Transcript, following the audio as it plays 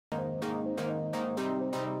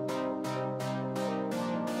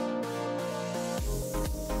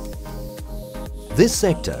This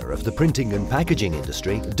sector of the printing and packaging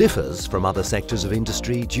industry differs from other sectors of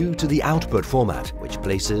industry due to the output format, which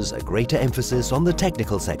places a greater emphasis on the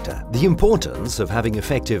technical sector. The importance of having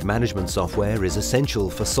effective management software is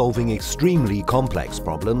essential for solving extremely complex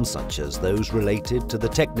problems such as those related to the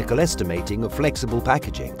technical estimating of flexible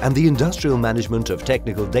packaging and the industrial management of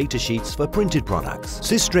technical data sheets for printed products.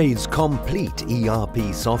 Sistrade's complete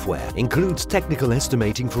ERP software includes technical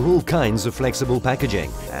estimating for all kinds of flexible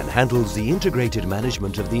packaging and handles the integrated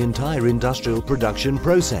management of the entire industrial production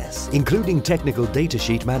process, including technical data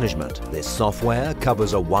sheet management. This software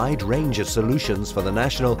covers a wide range of solutions for the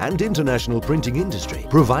national and international printing industry,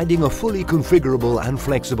 providing a fully configurable and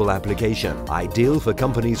flexible application, ideal for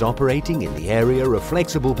companies operating in the area of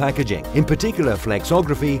flexible packaging, in particular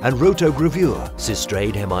flexography and rotogravure.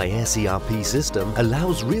 Sistrade MIS ERP system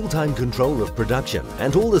allows real-time control of production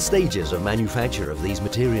and all the stages of manufacture of these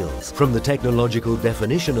materials, from the technological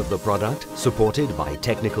definition of the product, supported by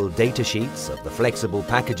technical data sheets of the flexible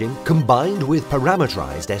packaging, combined with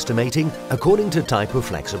parameterized estimating according to type of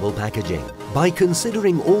flexible packaging. By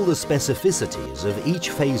considering all the specificities of each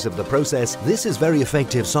phase of the process, this is very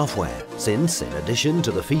effective software, since in addition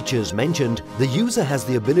to the features mentioned, the user has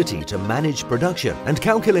the ability to manage production and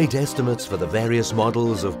calculate estimates for the various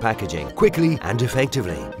models of packaging quickly and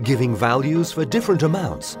effectively, giving values for different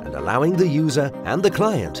amounts and allowing the user and the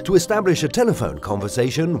client to establish a telephone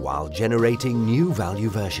conversation while generating new value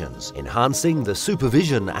versions, enhancing the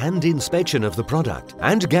supervision and inspection of the product,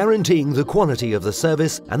 and guaranteeing the quality of the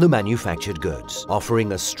service and the manufactured goods,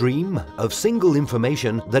 offering a stream of single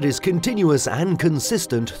information that is continuous and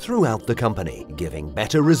consistent throughout the company, giving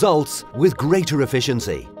better results with greater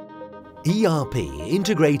efficiency. ERP,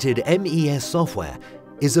 Integrated MES Software,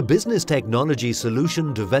 is a business technology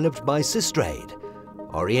solution developed by Sistrade,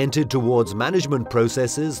 oriented towards management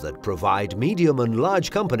processes that provide medium and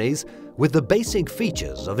large companies with the basic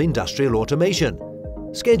features of industrial automation,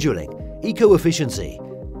 scheduling, eco-efficiency,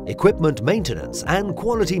 equipment maintenance and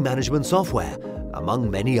quality management software,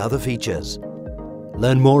 among many other features.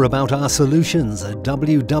 Learn more about our solutions at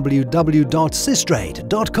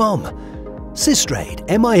www.sistrade.com. Sistrade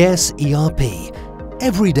MIS ERP.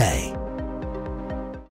 Every day.